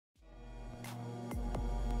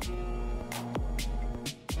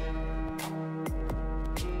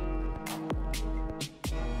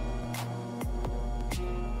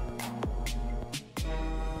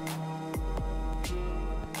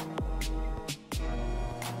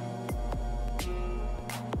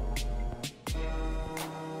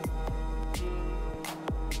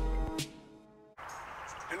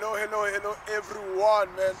Hello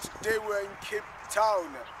everyone, man. Today we're in Cape Town,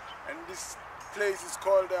 and this place is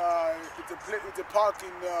called it's a park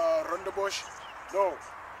in Rondebosch. No,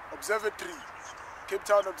 Observatory, Cape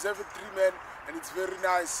Town Observatory, man, and it's very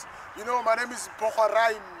nice. You know, my name is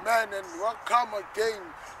Pocharai, man, and welcome again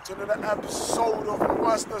to another episode of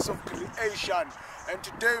Masters of Creation. And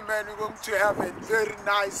today, man, we're going to have a very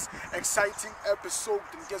nice, exciting episode.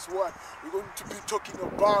 And guess what? We're going to be talking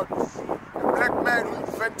about the black man who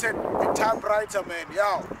invented the typewriter, man.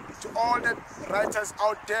 Yeah, to all the writers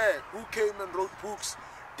out there who came and wrote books,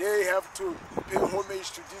 they have to pay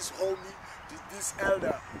homage to this homie, this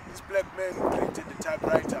elder, this black man who created the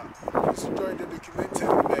typewriter. Please enjoy the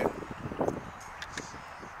documentary, man.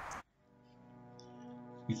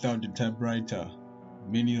 Without the typewriter,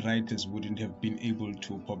 many writers wouldn't have been able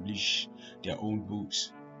to publish their own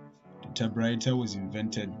books. The typewriter was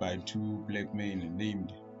invented by two black men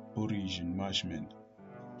named Burridge and Marshman.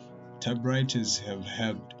 Typewriters have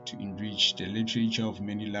helped to enrich the literature of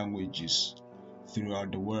many languages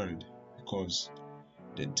throughout the world because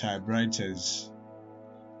the typewriters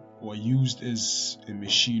were used as a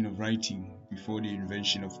machine of writing before the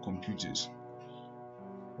invention of computers.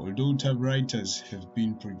 Although typewriters have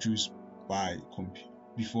been produced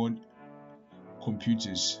before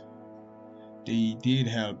computers, they did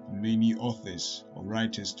help many authors or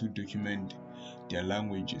writers to document their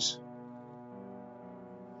languages.